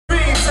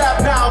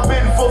have now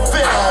been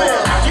fulfilled.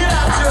 Get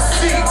out your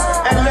seats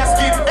and let's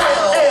get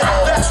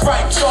ill. That's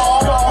right,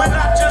 y'all. We're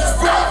not just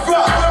rough,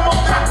 we're more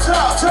than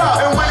tough.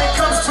 And when it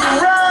comes to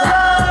rap,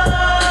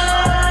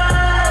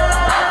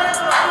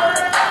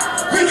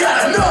 we got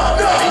enough.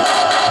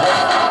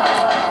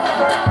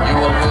 You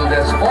will do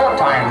this 4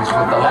 times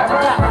with the left, 4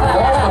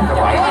 with the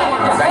right,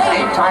 and then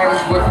 8 times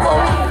with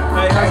both.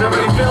 Hey, how's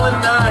everybody feeling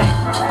tonight?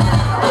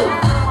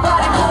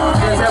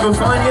 You guys having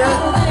fun yet?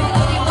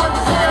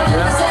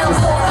 Yeah,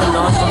 just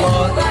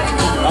nonchalant.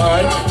 All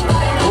right,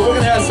 well, we're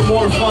gonna have some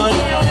more fun.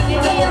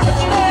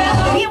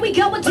 Here we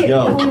go again.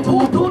 Yo.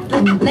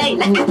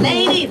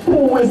 Ladies.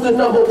 Who is the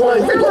number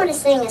one? I want to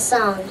sing a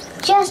song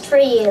just for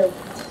you.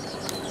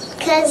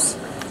 'Cause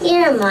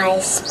you're my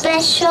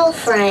special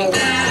friend.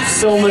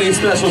 So many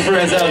special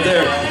friends out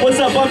there. What's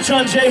up? I'm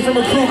Chun J from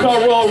a crew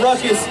called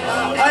Ruckus.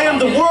 I am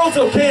the world's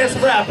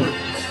okayest rapper.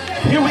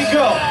 Here we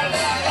go.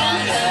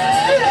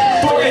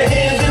 Throw your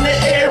hands in the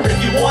air if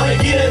you want to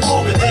get it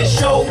moving. This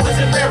show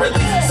wasn't rarely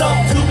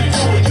something to be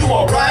doing. You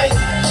alright?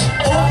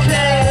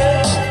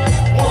 Okay.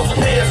 World's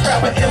okayest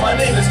rapper and my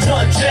name is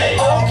Chun J.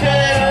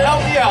 Okay.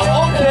 Help me out.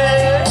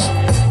 Okay.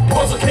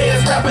 World's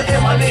okayest rapper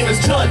and my name is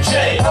Chun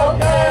J.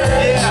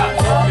 Okay.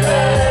 Yeah.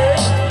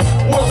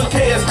 Okay. World's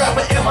okayest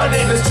rapper and my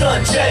name is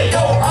Chun J. Yo,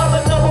 I'm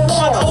the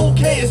 #1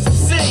 okayest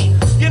MC.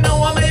 You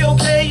know I'm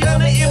A-OK, I'm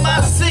the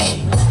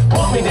MIC.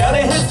 Put me down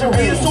in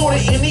history, it's sorta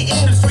in the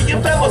industry. You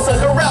famous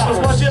sucker rappers,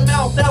 watch your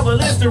mouth down the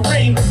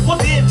Listerine.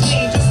 What's in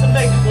teen just to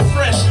make it go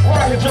fresh?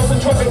 Rocket jumping,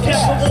 trucking,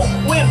 capable,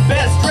 win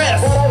best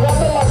dress.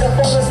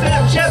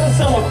 Snapchat and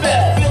summer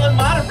fest, feeling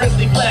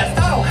moderately blessed.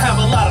 I don't have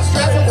a lot of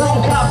stress, I'm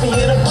from copy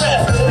in a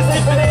press. It's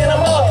dipping in a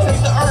mug,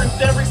 take the earth,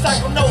 every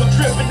cycle, no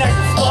dripping,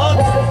 acting smug.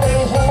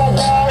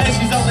 And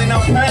she's only no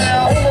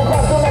pound.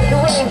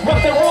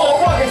 Rock the roll,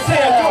 rock and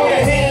sound, throw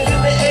your hands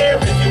in the air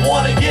if you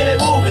wanna get it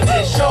moving.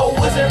 This show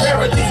wasn't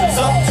rarely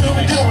something to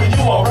be doing.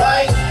 You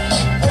alright?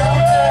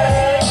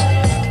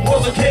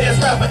 World's okayest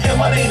rapper and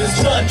my name is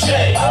Chun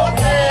J.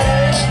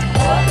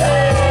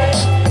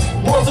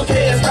 World's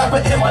okayest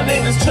rapper and my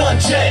name is Chun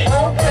J.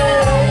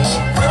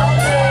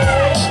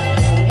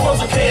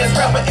 World's okayest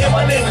rapper and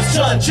my name is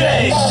Chun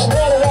J.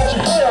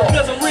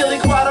 Cause I'm really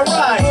quite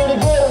alright.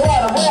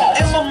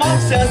 And my mom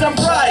says I'm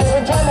bright.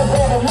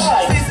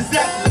 It's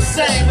exactly the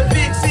same. A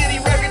big city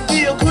record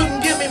deal couldn't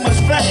give me much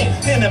fame.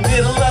 In the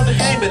middle of the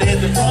game, but in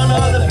the front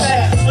of the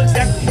pack.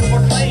 Exactly who I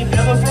claim,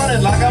 never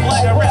fronted like I'm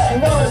like a rat.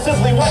 No, it's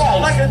simply white,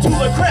 like a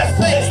Tula crest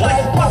face.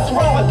 Like a buster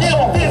of a deal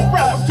with this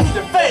rappers to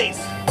the face.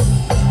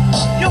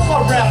 Yo,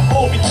 my rap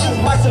over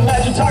you, like some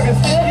magic talking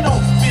still. You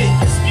don't spit,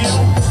 you spew.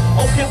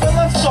 Okay, well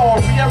I'm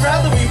sorry, I'd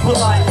rather be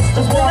polite.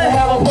 Just wanna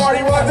have a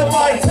party, rock the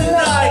mic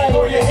tonight.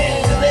 Throw your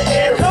hands in the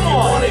air, come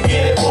on, wanna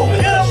get it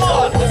moving. Get 'em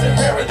up, wasn't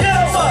paradise. Get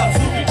 'em up, to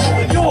be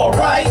doing. You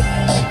alright?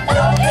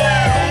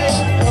 Okay.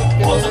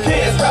 World's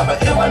okayest rapper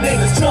and my name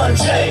is Chun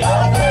J.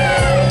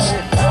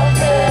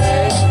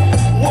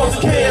 World's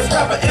okayest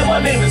rapper and my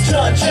name is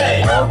Chun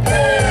J. I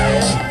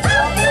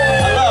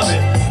love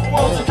it.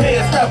 World's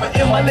okayest rapper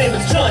and my name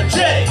is Chun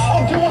J.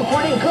 I'm doing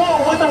pretty good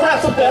with the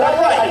raps up that I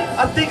write.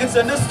 I think it's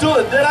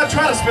understood that I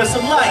try to spread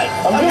some light.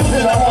 I'm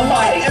using up my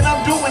mic and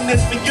I'm doing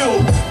this for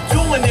you.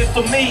 Doing it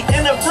for me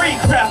in a free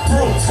craft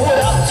brew. What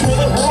up to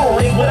the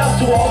brewery, what up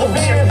to all the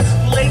beers.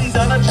 Ladies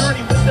on a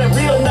journey with their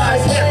real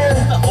nice hair.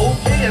 The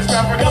okayest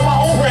rapper got my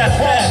own rap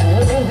hat.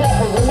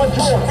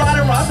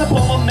 Riding rocks up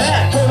on my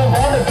mat.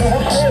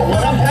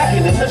 When I'm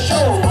packing in the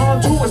show.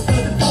 On tours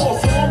through the door,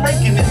 so I'm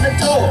raking in the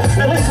door.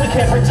 At least we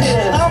can't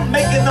pretend. I'm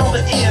making all the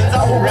ends.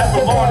 I will rap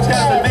for more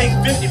time and make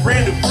 50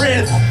 brand new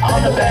friends.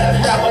 I'm the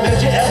baddest rapper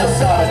that you ever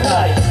saw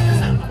tonight.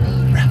 Cause I'm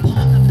the rapper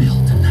on the bill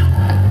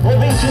tonight.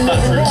 Well, ain't you not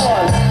true?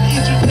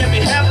 Ain't you can't be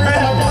half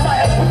rap?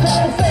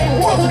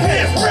 World's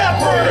okayest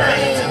rapper.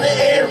 Hands in the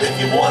air if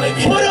you wanna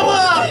get put 'em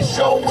up. This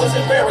show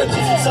wasn't rarely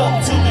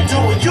something to be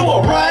doing. You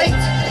alright?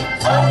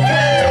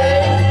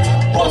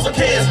 Okay. World's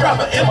okayest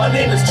rapper and my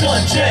name is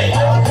Chun J.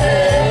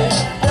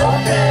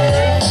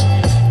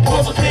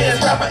 World's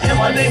okayest rapper and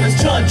my name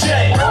is Chun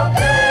J.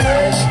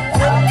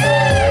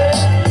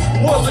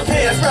 World's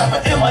okayest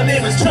rapper and my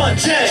name is Chun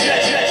J.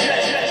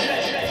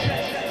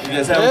 You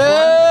guys having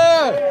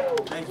fun?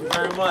 Thank you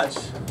very much.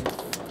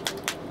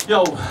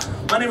 Yo,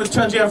 my name is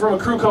Chun J. I'm from a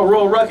crew called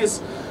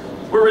Ruckus.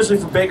 We're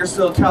originally from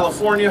Bakersfield,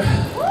 California.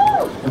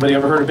 Anybody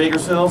ever heard of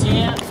Bakersfield?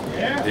 Yeah.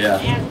 Yeah.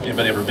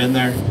 Anybody ever been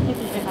there?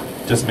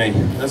 Just me.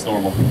 That's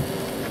normal.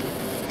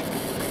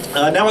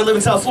 Now I live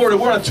in South Florida.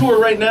 We're on tour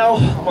right now.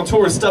 I'm on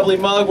tour with Stubbly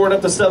Mug. We're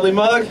up to Stubbly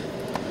Mug.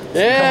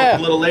 Yeah. A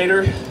little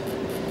later.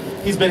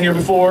 He's been here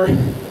before.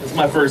 It's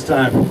my first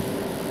time. I'm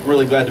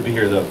really glad to be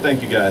here, though.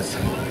 Thank you, guys.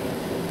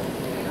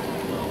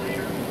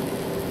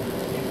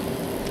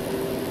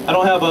 I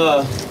don't have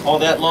all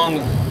that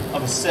long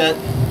of a set,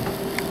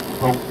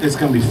 but it's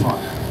gonna be fun.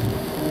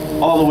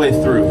 All the way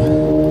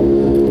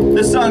through.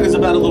 This song is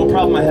about a little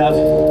problem I have.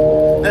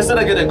 That's that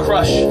I get a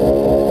crush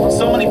on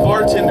so many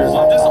bartenders.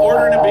 I'm just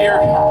ordering a beer.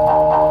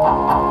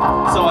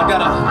 The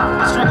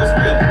struggle's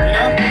real, you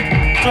know?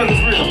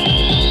 Struggle's real.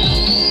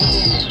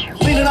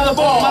 Cleaning up the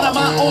ball, mind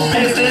my own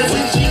business.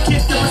 When she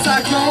kicked up a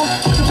cyclone,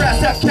 with the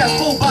brass tap cat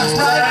full box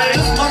ride.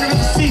 Just longer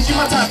than the sea, she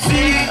my top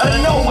C. Out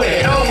of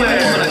nowhere,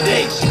 on a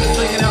date. She was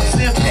slinging out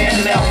sniff,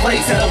 handing out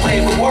plates. Had a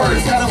way with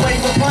words, had a way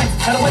with planks,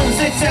 had a way with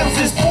 6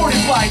 ounces, 40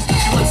 flights.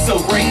 She looked so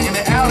great in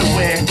the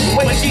outerwear. The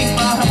way she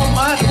smiled, how my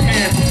mind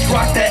prepared. She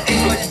rocked that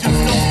ankle like she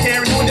just don't care.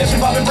 Doing this, she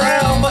Bobby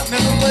Brown, button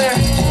in the flare.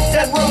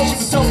 That road, she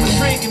was so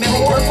drink and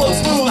never work flow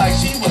smooth like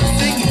she was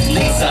singing.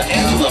 Lisa,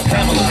 Angela,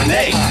 Pamela,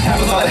 Renee,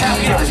 happens all that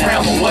happy hours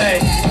round the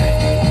way.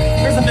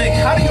 Here's the thing,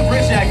 how do you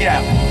bridge that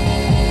gap?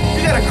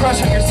 You got a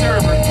crush on your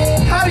server.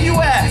 How do you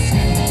ask?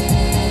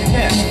 You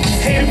can't.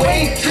 Hey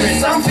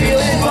waitress, I'm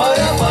feeling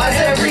butterflies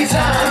every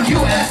time you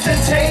ask to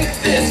take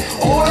this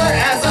order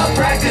as I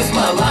practice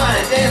my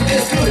lines. And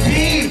this could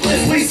be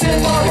bliss. We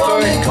sip our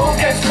rum and Coke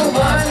extra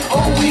lime.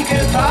 Oh, we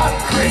could pop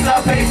Chris.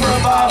 I pay for a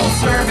bottle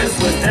service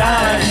with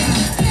dimes.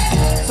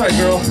 Sorry,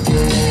 girl.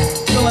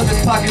 Don't let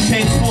this pocket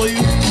change fool you.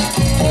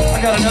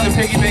 I got another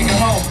piggy bank at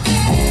home.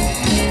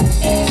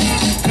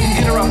 Couldn't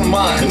get her off my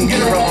mind, couldn't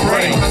get her off my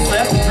brain. When I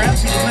slept,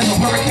 perhaps she was a mental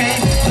hurricane.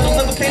 Little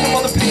never came of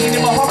all the pain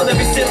in my heart.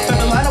 Every sip,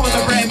 every line, I was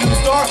a brand new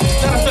star.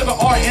 Not a flavor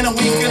art in a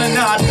wink and a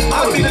nod.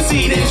 I would be the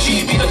seed and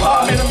she'd be the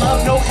pod. Made in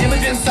love, no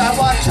imaging,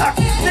 sidewalk chalk.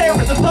 There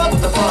at the pub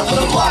at the front of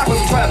the block.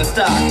 Wasn't trying to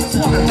stop. Just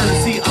wanted her to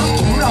see I'm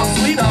true, I'm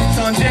sweet, I'm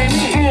Sean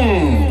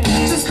Jamie.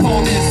 Just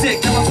cold and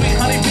sick. Now my sweet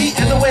honey bee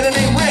and the way the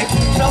name Rick.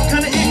 Felt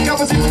kinda ick, I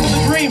was even with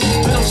a dream.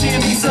 Little she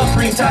and me,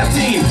 supreme type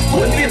team.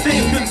 Wouldn't be a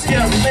thing, couldn't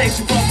scale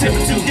relation. From tip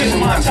to giving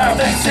my entire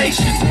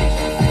vexation.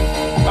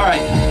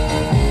 Alright,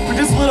 for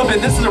just a little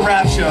bit, this is a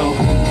rap show.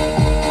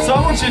 So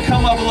I want you to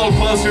come up a little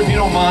closer if you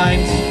don't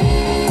mind.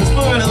 Just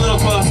move in a little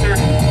closer.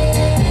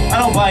 I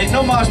don't bite,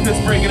 no mosh pits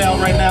breaking out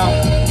right now.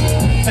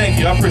 Thank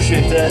you, I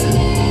appreciate that.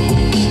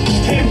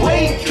 Hey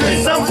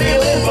waitress, I'm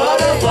feeling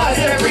butterflies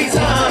every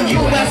time you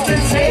have to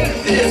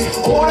take this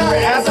order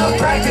as I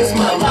practice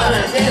my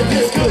lines. And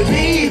this could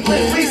be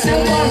bliss. We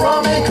sip on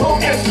rum and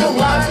Coke extra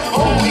lime.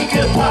 Oh, we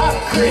could pop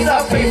Chris.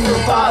 I pay for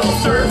bottle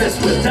service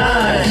with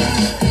dimes.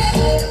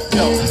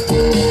 Yo,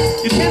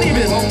 you can't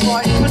even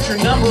put your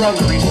number on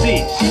the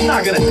receipt. She's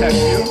not gonna text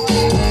you.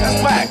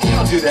 That's whack. You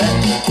don't do that.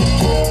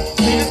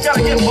 You just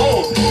gotta get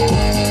bold.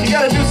 You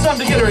gotta do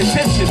something to get her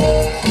attention.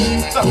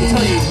 So I'll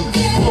tell you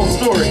a little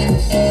story.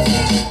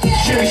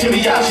 Shimmy, shimmy,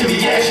 yeah, shimmy,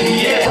 yeah,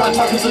 shimmy, yeah. Brought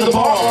tacos to the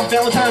bar on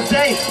Valentine's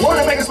Day.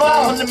 Wanted to make her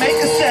smile, wanted to make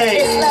her say.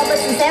 This love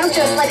listen sounds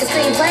just like a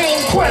screenplay.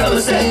 Quite on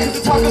the set,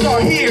 cause the tacos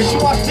are here. She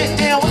walked it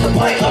down with a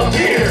pint of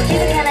beer.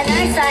 These are kinda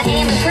nice, I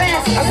am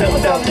impressed. I said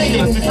without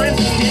thinking, let's be friends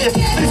with kids.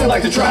 These are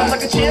like to try,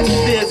 like a chance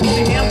with this.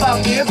 Holding hand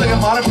 5 years like a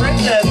modern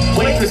princess.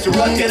 Waitress to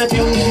rush, get a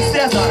few easy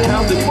steps on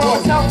how good you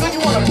are. How good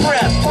you wanna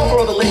prep. For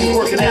all the ladies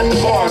working at the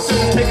bar.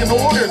 Service taking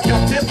orders,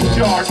 got tips to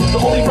charge. The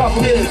only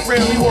problem is it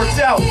rarely works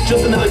out.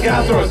 Just another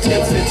guy throwing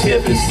tips and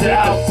tip is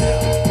out.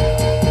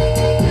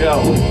 Yo,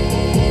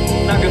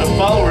 I'm not gonna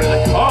follow her to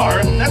the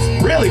car. That's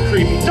really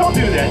creepy. Don't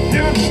do that,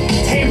 dude.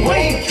 Hey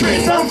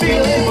waitress, I'm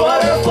feeling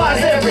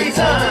butterflies every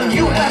time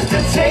you have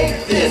to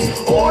take this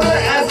order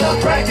as I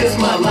practice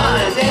my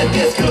lines. And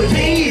this could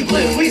be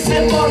bliss. We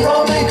sip on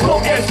rum and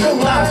Coke extra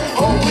lime.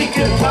 Oh, we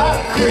could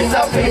pop Chris.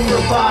 I pay for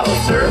bottle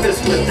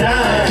service with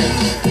dimes.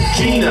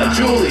 Gina,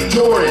 Julie,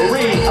 Jordan,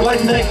 Reed. I like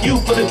to thank you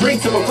for the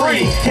drinks that were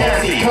free.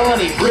 Cassie,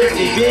 Connie,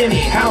 Brittany, Vinny.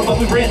 How about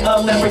we rent a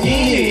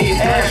Lamborghini?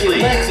 Ashley,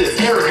 Lexus,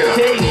 Erica,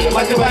 Katie. I'd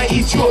like to buy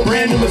each you a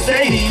brand new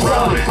Mercedes.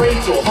 Robin,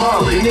 Rachel,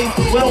 Holly,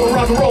 Denise. Went over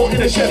rock and roll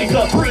in a Chevy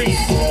Caprice.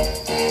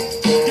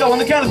 Yo, on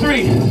the count of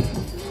 3.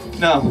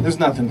 No, there's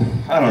nothing.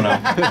 I don't know.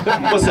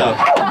 What's up?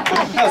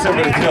 How's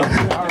everybody doing?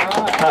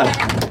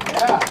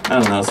 I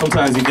don't know.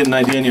 Sometimes you get an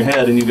idea in your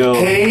head and you go,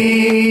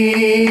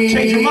 hey,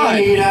 change your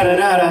mind. Da, da,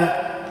 da,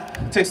 da.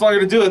 It takes longer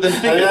to do it than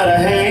think it.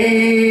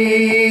 Hey,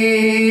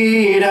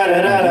 da,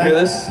 da, da, da. Hear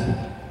this?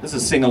 This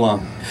is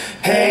sing-along.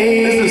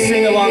 Hey, this is a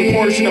sing-along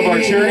portion of our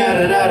journey. Da,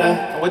 da, da, da.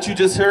 And what you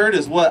just heard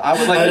is what I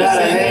would like you to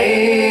sing.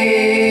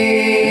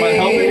 Hey, you mind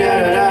helping?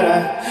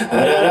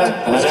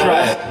 Let's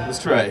try it. Let's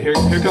try it. Here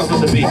comes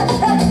with the beat.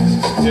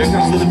 Here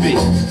comes with the beat.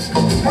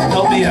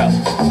 Help me out.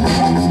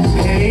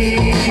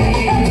 Hey,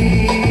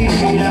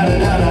 da, da,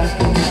 da, da.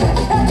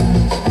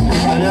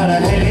 Da, da,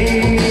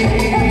 hey.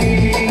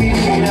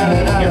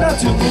 You're not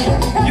too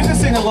cool. You can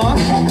sing along.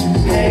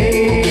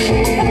 Hey,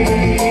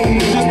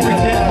 just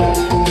pretend.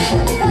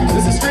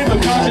 This is stream of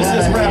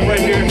consciousness rap right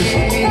here.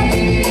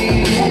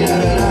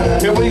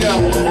 Here we go.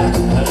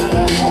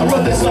 I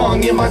wrote this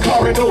song in my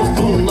car, it goes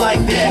boom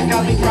like that.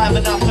 Got me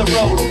driving off the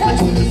road, I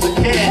took this a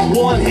cat.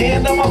 One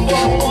hand on my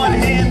phone, one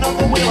hand on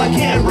the wheel. I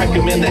can't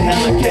recommend the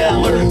Helen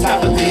Keller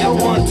type of deal.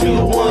 1,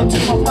 2, 1,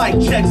 2. My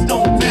mic checks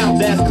don't bounce.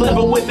 That's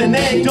clever with an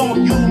A.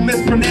 Don't you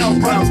mispronounce.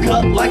 Brown's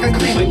cut like a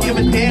cleaver. Give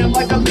it damn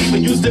like a lever.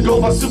 Used to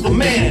go by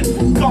Superman.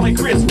 Call me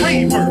Chris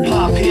Reaver.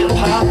 Pop, hip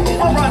hop.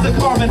 My rhymes are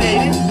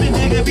carbonated. Been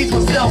digging beats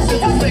myself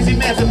since the slaves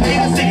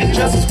emancipated. Singing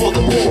justice for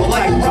the poor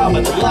like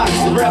Robin the Locks.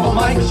 Grab a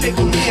mic, shake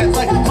your hands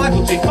like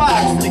Michael J.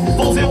 Fox.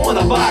 Fools that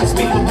wanna box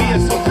me for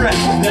being so fresh.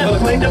 Never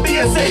claim to be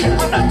a savior.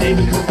 I'm not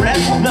David Correct.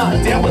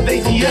 Not down with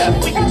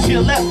ATF. We can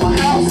chill at my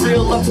house.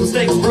 Grill up some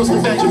steaks, roast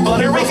and fetch and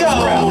butter. Here we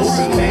go.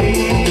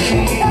 Hey,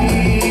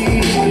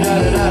 da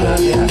da da da.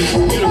 Yeah.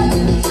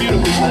 Beautiful,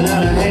 beautiful. Da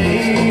da da.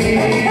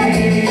 Hey,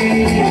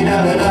 da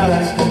da da da.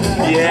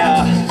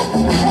 Yeah.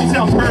 You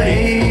sound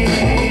pretty.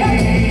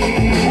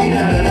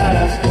 Da da da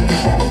da.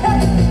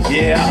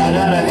 Yeah. Da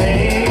da da.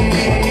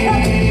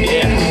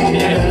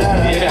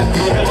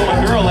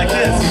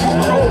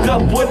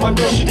 Up with my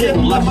girl, she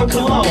didn't like my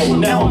cologne.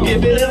 Now I'm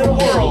giving it a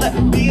whirl, let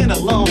me being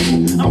alone.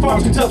 I'm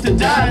far too tough to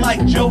die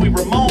like Joey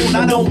Ramone.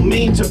 I don't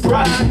mean to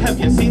pry. Have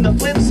you seen the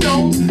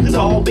Flintstones? This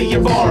all be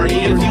your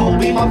Barney, and you'll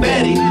be my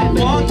Betty.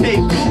 Long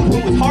tape food who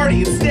is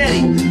hearty and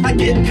steady. I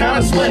get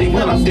kinda sweaty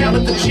when I'm down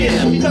at the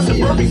gym. Because the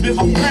burpees make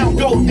my crown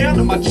go down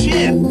to my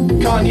chin.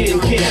 Kanye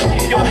and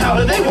Kim, yo, how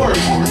do they work?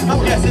 I'm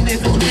guessing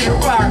it's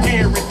between fire,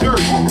 air, and dirt.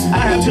 I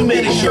have too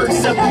many shirts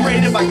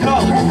separated by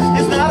color.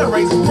 It's not a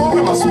racist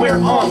program, I swear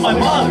on my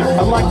mother.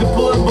 I like to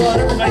put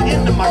butter right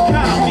into my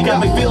coffee. Got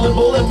me feeling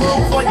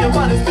bulletproof while your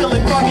mind is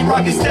feeling foggy.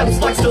 Rocky steps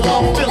like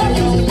Stallone, feeling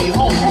used to be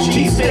home.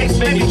 Cheesesteaks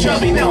made me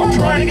chubby, now I'm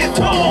trying to get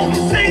toned.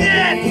 Sing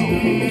it!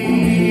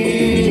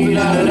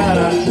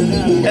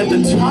 At the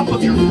top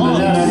of your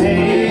lungs.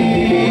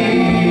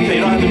 Okay, you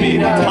don't have to be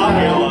at the top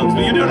of your lungs,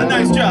 but you're doing a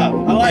nice job.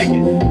 I like it.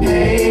 You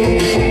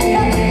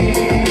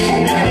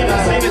can even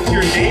sing it to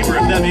your neighbor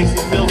if that makes you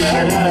feel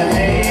better.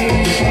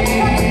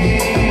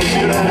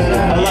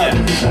 I love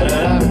it.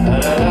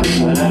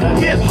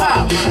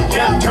 Hip-hop,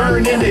 just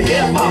turned into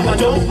hip-hop. I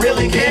don't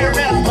really care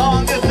as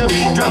long as the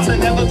beat drops. I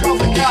never call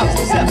the cops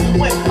except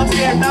when I'm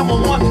scared.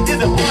 911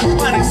 isn't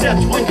punchline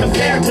except when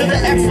compared to the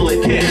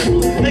excellent care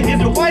they give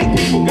to white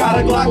people. Got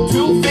a Glock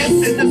 2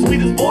 fist and the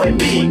sweetest boy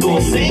beagle.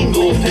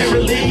 Singles,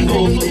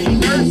 paralegals,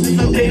 nurses,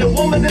 I date a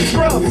woman in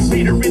scrubs.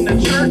 Meet her in the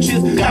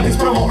churches, got these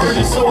promo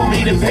urges, so I'm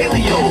eating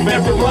paleo.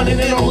 Remember running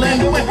in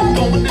Orlando and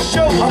going to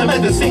shows. I'm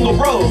at the single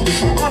road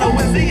on a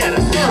Wednesday at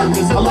a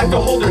service. I like to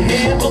hold her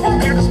hand, but the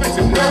beer just makes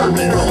her nervous.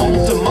 Home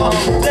to mom,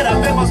 then I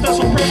bet my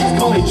special privilege,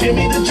 call me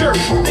Jimmy the Jerk.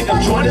 Think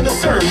I'm joining the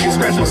circus,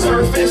 scratch the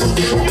surface.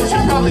 You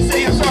should probably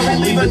say I'm sorry,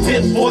 leave a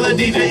tip for the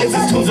DJ. It's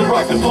his tunes that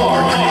rock the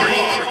bar.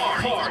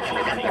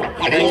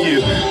 Thank you.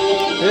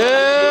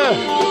 Yeah.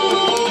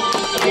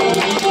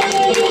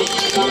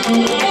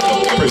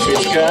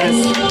 Appreciate you guys.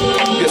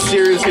 Get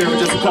serious here for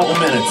just a couple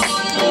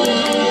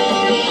minutes.